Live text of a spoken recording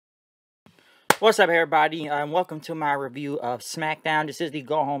What's up, everybody? Welcome to my review of Smackdown. This is the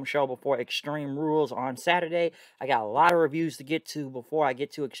go-home show before Extreme Rules on Saturday. I got a lot of reviews to get to before I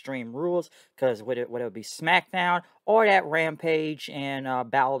get to Extreme Rules, because whether it would be Smackdown or that Rampage and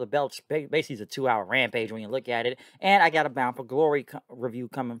Battle of the Belts, basically it's a 2-hour Rampage when you look at it. And I got a Bound for Glory review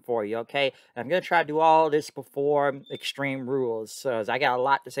coming for you, okay? I'm going to try to do all this before Extreme Rules, because I got a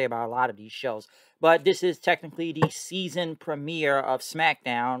lot to say about a lot of these shows. But this is technically the season premiere of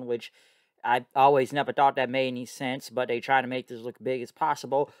Smackdown, which I always never thought that made any sense, but they try to make this look big as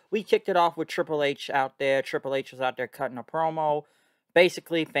possible. We kicked it off with Triple H out there. Triple H was out there cutting a promo.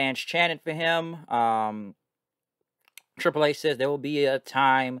 Basically, fans chanted for him. Triple H says there will be a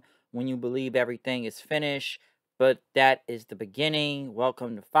time when you believe everything is finished, but that is the beginning.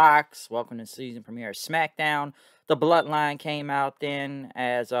 Welcome to Fox. Welcome to season premiere of SmackDown. The Bloodline came out then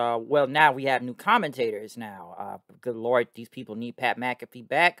as, well, now we have new commentators now. Good Lord, these people need Pat McAfee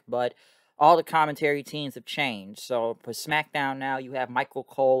back, but all the commentary teams have changed. So for SmackDown now, you have Michael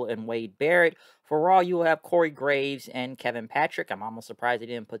Cole and Wade Barrett. For Raw, you will have Corey Graves and Kevin Patrick. I'm almost surprised they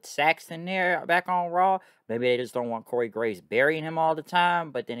didn't put Saxton there back on Raw. Maybe they just don't want Corey Graves burying him all the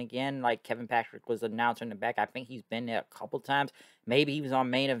time. But then again, like Kevin Patrick was announced in the back. I think he's been there a couple times. Maybe he was on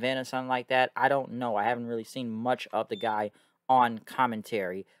Main Event or something like that. I don't know. I haven't really seen much of the guy on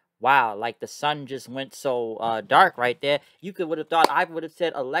commentary. Wow, like the sun just went so dark right there. You would have thought I would have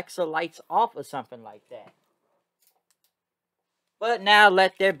said Alexa lights off or something like that. But now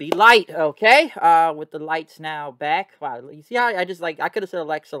let there be light, okay? With the lights now back. Wow, you see how I just I could have said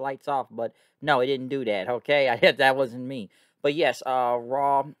Alexa lights off, but no, it didn't do that, okay? That wasn't me. But yes,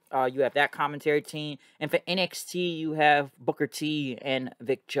 Raw, you have that commentary team. And for NXT, you have Booker T and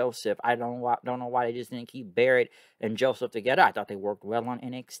Vic Joseph. I don't know why they just didn't keep Barrett and Joseph together. I thought they worked well on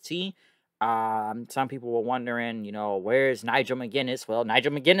NXT. Some people were wondering, where's Nigel McGuinness? Well,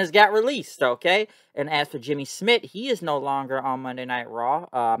 Nigel McGuinness got released, okay? And as for Jimmy Smith, he is no longer on Monday Night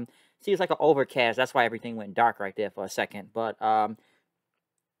Raw. See, it's like an overcast. That's why everything went dark right there for a second. But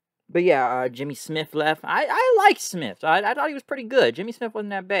yeah, Jimmy Smith left. I like Smith. I thought he was pretty good. Jimmy Smith wasn't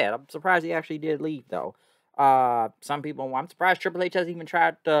that bad. I'm surprised he actually did leave, though. Some people, I'm surprised Triple H hasn't even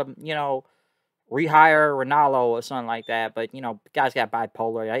tried to, rehire Ronaldo or something like that. But, the guy's got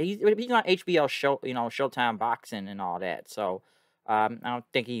bipolar. He's on HBO show, Showtime Boxing and all that. So, I don't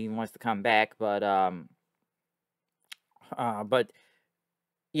think he wants to come back. But,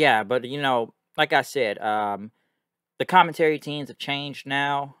 yeah, but, like I said, the commentary teams have changed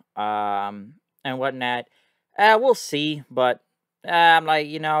now, and whatnot. We'll see, but I'm like,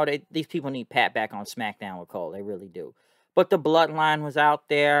 these people need Pat back on SmackDown with Cole. They really do. But the Bloodline was out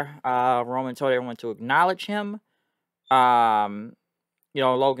there. Roman told everyone to acknowledge him. Logan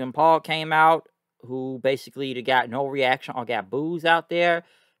Paul came out, who basically got no reaction or got boos out there.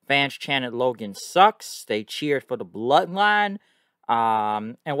 Fans chanted Logan sucks. They cheered for the Bloodline,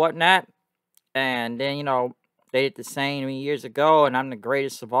 and whatnot. And then, they did the same years ago, and I'm the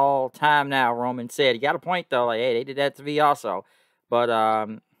greatest of all time now, Roman said. He got a point, though. Like, hey, they did that to me also. But,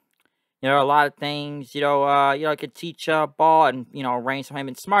 a lot of things, could teach ball and, Reigns for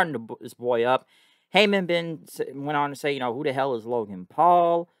Heyman smarten this boy up. Heyman went on to say, who the hell is Logan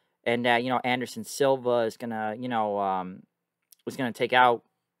Paul? And that, Anderson Silva is going to, was going to take out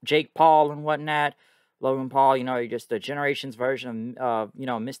Jake Paul and whatnot. Logan Paul, you're just a generation's version of,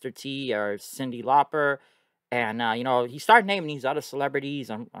 Mr. T or Cyndi Lauper. And, he started naming these other celebrities.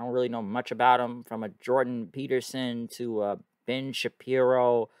 I don't really know much about them, from a Jordan Peterson to Ben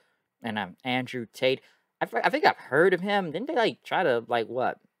Shapiro and Andrew Tate. I think I've heard of him. Didn't they, try to,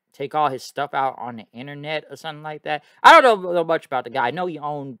 take all his stuff out on the internet or something like that? I don't know much about the guy. I know he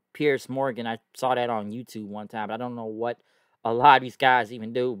owned Piers Morgan. I saw that on YouTube one time, but I don't know what a lot of these guys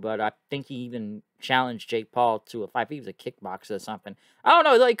even do, but I think he even challenged Jake Paul to a fight. He was a kickboxer or something. I don't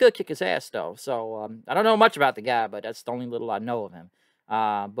know. He could kick his ass, though. So, I don't know much about the guy, but that's the only little I know of him.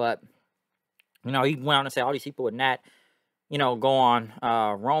 But, he went on to say all these people would not, go on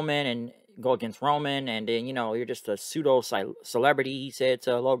Roman and go against Roman. And then, you're just a pseudo-celebrity, he said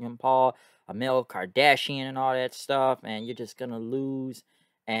to Logan Paul, a male Kardashian and all that stuff. And you're just going to lose.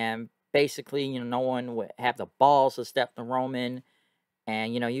 And basically, no one would have the balls to step to Roman,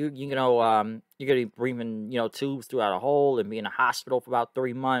 and you're gonna be breathing tubes throughout a hole and be in a hospital for about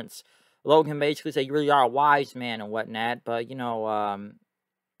 3 months. Logan basically said you really are a wise man and whatnot, but I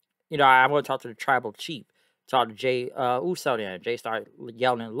want to talk to the tribal chief, talk to Jay Uso. Then Jay started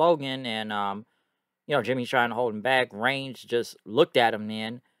yelling at Logan, and Jimmy's trying to hold him back. Reigns just looked at him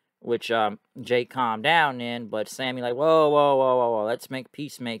then, which Jay calmed down then, but Sammy whoa, let's make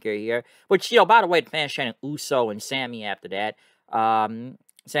Peacemaker here. Which, by the way, the fans chanted Uso and Sammy after that.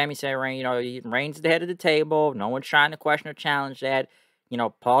 Sami said, Reigns the head of the table. No one's trying to question or challenge that.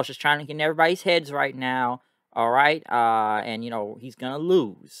 Paul's just trying to get in everybody's heads right now. All right. And he's gonna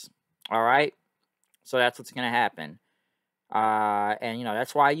lose. All right. So that's what's gonna happen. And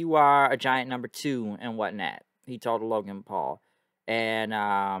that's why you are a giant number 2 and whatnot. He told Logan Paul. And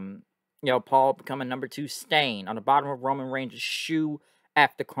Paul become a number 2 stain on the bottom of Roman Reigns' shoe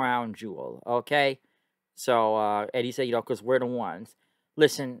at the crown jewel. Okay? So Eddie said, because we're the ones.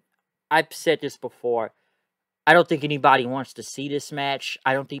 Listen, I've said this before. I don't think anybody wants to see this match.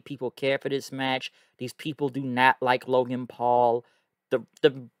 I don't think people care for this match. These people do not like Logan Paul. The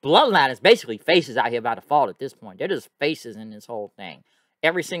bloodline is basically faces out here by default at this point. They're just faces in this whole thing.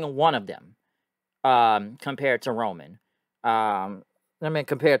 Every single one of them, compared to Roman.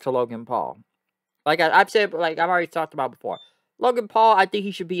 Compared to Logan Paul. Like I've said, like I've already talked about before. Logan Paul, I think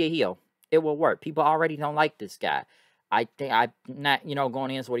he should be a heel. It will work. People already don't like this guy. I think I'm not,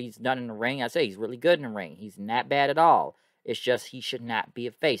 going against what he's done in the ring. I say he's really good in the ring. He's not bad at all. It's just he should not be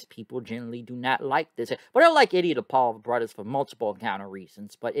a face. People generally do not like this. But I don't like any of the Paul brothers for multiple counter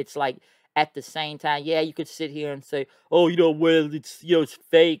reasons. But it's like, at the same time, yeah, you could sit here and say, oh, well, it's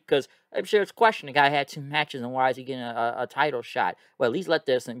fake. Because I'm sure it's a question. The guy had 2 matches, and why is he getting a title shot? Well, at least let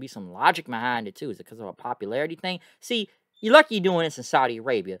there be some logic behind it, too. Is it because of a popularity thing? See, you're lucky you're doing this in Saudi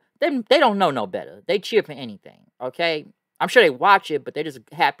Arabia. They don't know no better. They cheer for anything, okay? I'm sure they watch it, but they're just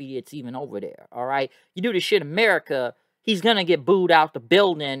happy it's even over there, all right? You do this shit in America, he's going to get booed out the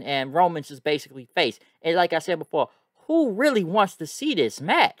building, and Roman's is basically face. And like I said before, who really wants to see this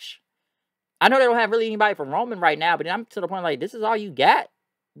match? I know they don't have really anybody from Roman right now, but I'm to the point like, this is all you got?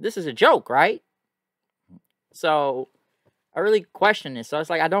 This is a joke, right? So, I really question this. So, it's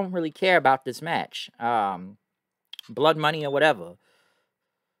like, I don't really care about this match. Blood Money or whatever.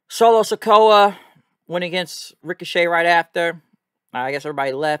 Solo Sikoa went against Ricochet right after. I guess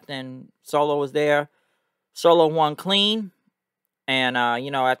everybody left and Solo was there. Solo won clean. And,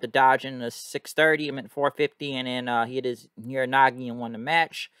 after dodging the 630, I meant 450. And then he hit his Uranagi and won the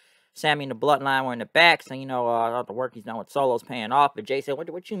match. Sammy and the Bloodline were in the back. So, all the work he's done with Solo's paying off. But Jay said,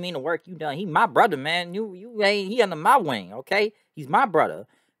 what you mean the work you done? He my brother, man. You ain't, he under my wing, okay? He's my brother.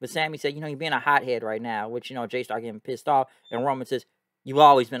 But Sammy said, you're being a hothead right now. Which, Jay started getting pissed off. And Roman says, you've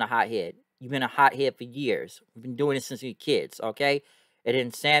always been a hothead. You've been a hothead for years. We've been doing this since we were kids, okay? And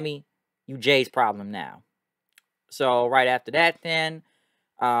then Sammy, you Jay's problem now. So, right after that, then,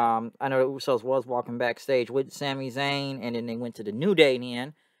 I know the Usos was walking backstage with Sami Zayn. And then they went to the New Day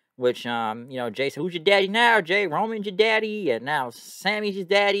then. Which, Jay said, who's your daddy now, Jay? Roman's your daddy. And now Sammy's your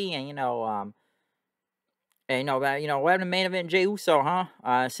daddy. And, what happened to main event Jay Uso,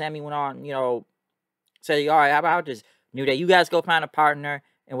 huh? Sammy went on, said, all right, how about this New Day? You guys go find a partner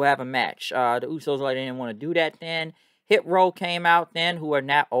and we'll have a match. The Usos like, they didn't want to do that then. Hit Row came out then, who are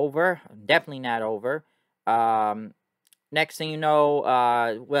not over. Definitely not over. Next thing you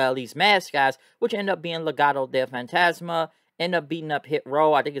know, these masked guys, which end up being Legado del Fantasma, end up beating up Hit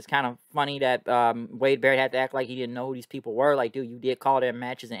Row. I think it's kind of funny that Wade Barrett had to act like he didn't know who these people were. Like, dude, you did call their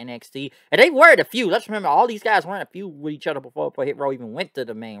matches in NXT. And they were a few. Let's remember, all these guys weren't a few with each other before Hit Row even went to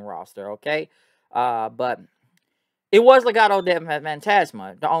the main roster, okay? But it was Legado del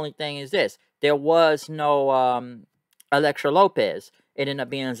Fantasma. The only thing is this. There was no Elektra Lopez. It ended up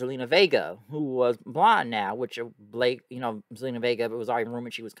being Zelina Vega, who was blonde now, which Zelina Vega, it was already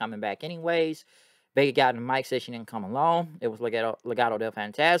rumored she was coming back anyways. Vega got in the mic, said she didn't come alone. It was Legado del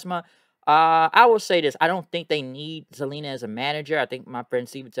Fantasma. I will say this. I don't think they need Zelina as a manager. I think my friend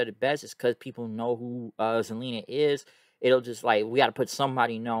Steven said it best. It's because people know who Zelina is. It'll just like, we got to put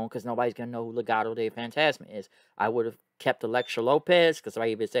somebody known because nobody's going to know who Legado del Fantasma is. I would have kept Elektra Lopez because if I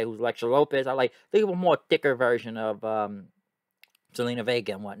even say who's Elektra Lopez, I think of a more thicker version of Zelina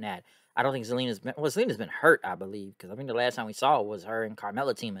Vega and whatnot. I don't think Zelina's been hurt, I believe, because I think the last time we saw her was her and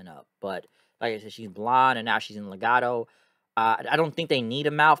Carmella teaming up. But like I said, she's blonde, and now she's in Legado. I don't think they need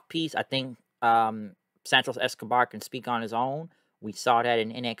a mouthpiece. I think Santos Escobar can speak on his own. We saw that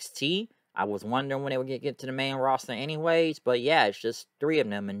in NXT. I was wondering when they would get to the main roster anyways. But yeah, it's just 3 of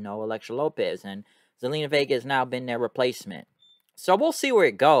them and no Elektra Lopez. And Zelina Vega has now been their replacement. So we'll see where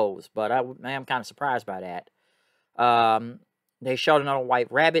it goes. But I am kind of surprised by that. They showed another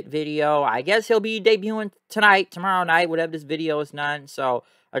White Rabbit video. I guess he'll be debuting tomorrow night, whatever this video is done. So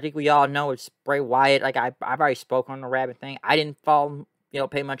I think we all know it's Bray Wyatt. Like I've already spoke on the Rabbit thing. I didn't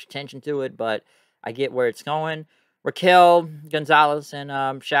pay much attention to it, but I get where it's going. Raquel Gonzalez and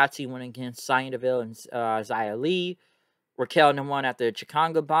Shotzi went against Sonya Deville and Xia Li. Raquel won after the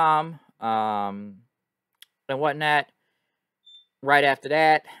Chikanga bomb and whatnot. Right after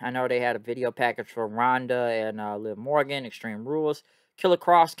that, I know they had a video package for Ronda and Liv Morgan, Extreme Rules. Killer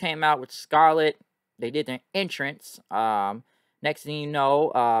Cross came out with Scarlett. They did their entrance. Next thing you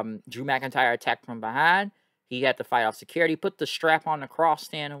know, Drew McIntyre attacked from behind. He had to fight off security, put the strap on the Cross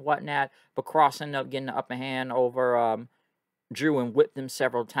stand and whatnot, but Cross ended up getting the upper hand over Drew and whipped him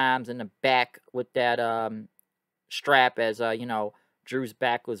several times in the back with that strap as, you know, Drew's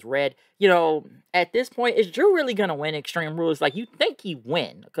back was red. You know, at this point, is Drew really going to win Extreme Rules? Like, you think he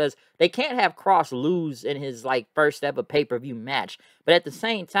win, because they can't have Cross lose in his, like, first ever pay-per-view match. But at the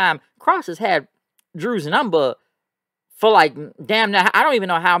same time, Cross has had Drew's number for, like, damn near, I don't even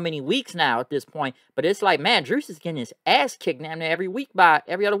know how many weeks now at this point. But it's like, man, Drew's is getting his ass kicked damn near every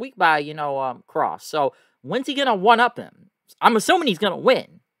other week by, you know, Cross. So, when's he going to one-up him? I'm assuming he's going to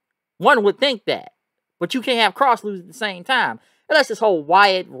win. One would think that. But you can't have Cross lose at the same time. Unless this whole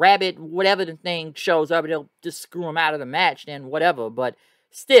Wyatt, Rabbit, whatever the thing shows up, and they'll just screw him out of the match, then whatever. But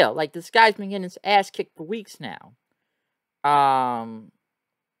still, like, this guy's been getting his ass kicked for weeks now. I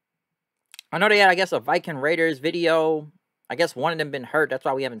know they had, I guess, a Viking Raiders video. I guess one of them been hurt. That's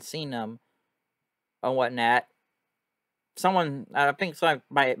why we haven't seen them or whatnot. Someone, I think someone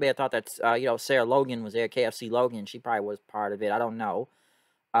may have thought that, you know, Sarah Logan was there. KFC Logan. She probably was part of it. I don't know.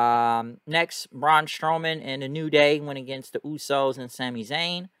 Next, Braun Strowman and the New Day went against the Usos and Sami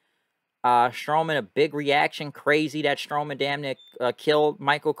Zayn. Strowman, a big reaction. Crazy that Strowman damn near killed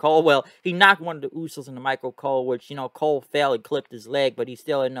Michael Cole. Well, he knocked one of the Usos into Michael Cole, which, you know, Cole fell and clipped his leg, but he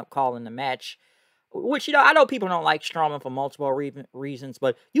still ended up calling the match. Which, you know, I know people don't like Strowman for multiple reasons,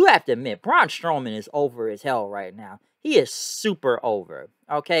 but you have to admit, Braun Strowman is over as hell right now. He is super over,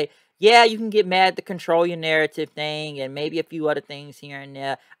 okay? Yeah, you can get mad at the control your narrative thing and maybe a few other things here and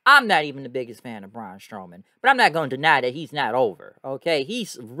there. I'm not even the biggest fan of Braun Strowman, but I'm not going to deny that he's not over, okay?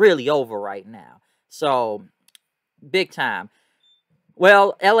 He's really over right now. So, big time.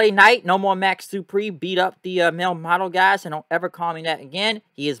 Well, LA Knight, no more Max Dupree, beat up the male model guys, and don't ever call me that again.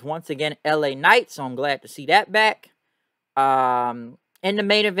 He is once again LA Knight, so I'm glad to see that back. In the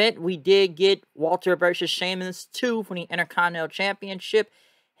main event, we did get Walter versus Sheamus 2 for the Intercontinental Championship.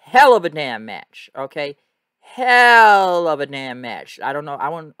 Hell of a damn match, okay? Hell of a damn match. I don't know,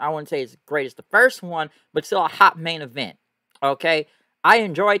 I wouldn't say it's as great as the first one, but still a hot main event, okay? I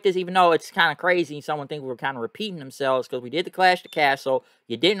enjoyed this, even though it's kind of crazy. Someone think we were kind of repeating themselves, because we did the Clash of the Castle.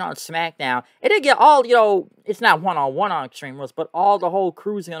 You did it on SmackDown. It didn't get all, you know, it's not one-on-one on Extreme Rules, but all the whole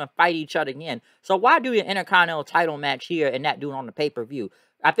crew's going to fight each other again. So why do an Intercontinental title match here and not do it on the pay-per-view?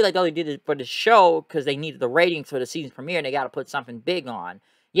 I feel like they only did it for the show because they needed the ratings for the season premiere, and they got to put something big on.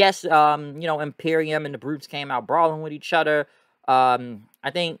 Yes, you know, Imperium and the Brutes came out brawling with each other. I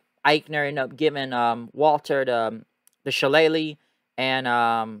think Eichner ended up giving Walter the shillelagh.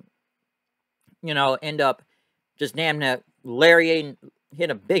 And, you know, end up just damn near lariating,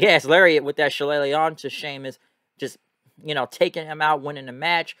 hit a big-ass lariat with that shillelagh onto Sheamus, just, you know, taking him out, winning the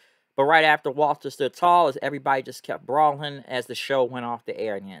match. But right after Walter stood tall, as everybody just kept brawling as the show went off the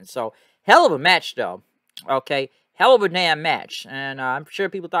air again. So, hell of a match, though. Okay? Hell of a damn match. And I'm sure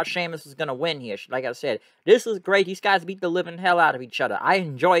people thought Sheamus was going to win here. Like I said, this was great. These guys beat the living hell out of each other. I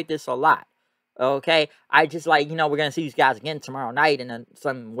enjoyed this a lot. Okay, I just like, you know, we're going to see these guys again tomorrow night in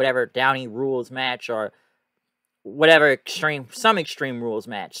some, whatever, Downey Rules match or whatever some Extreme Rules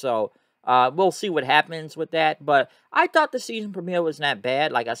match. So, we'll see what happens with that. But I thought the season premiere was not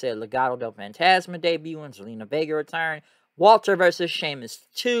bad. Like I said, Legado del Fantasma debuting, Zelina Vega return, Walter versus Sheamus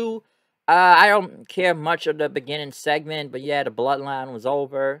 2. I don't care much of the beginning segment, but yeah, the Bloodline was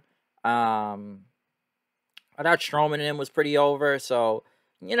over. I thought Strowman and him was pretty over, so...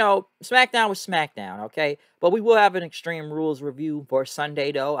 You know, SmackDown was SmackDown, okay? But we will have an Extreme Rules review for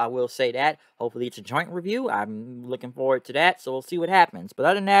Sunday, though. I will say that. Hopefully, it's a joint review. I'm looking forward to that, so we'll see what happens. But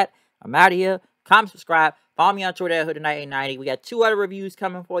other than that, I'm out of here. Comment, subscribe. Follow me on Twitter at Hoodie9890. We got 2 other reviews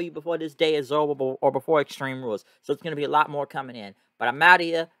coming for you before this day is over or before Extreme Rules. So it's going to be a lot more coming in. But I'm out of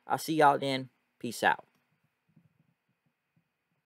here. I'll see y'all then. Peace out.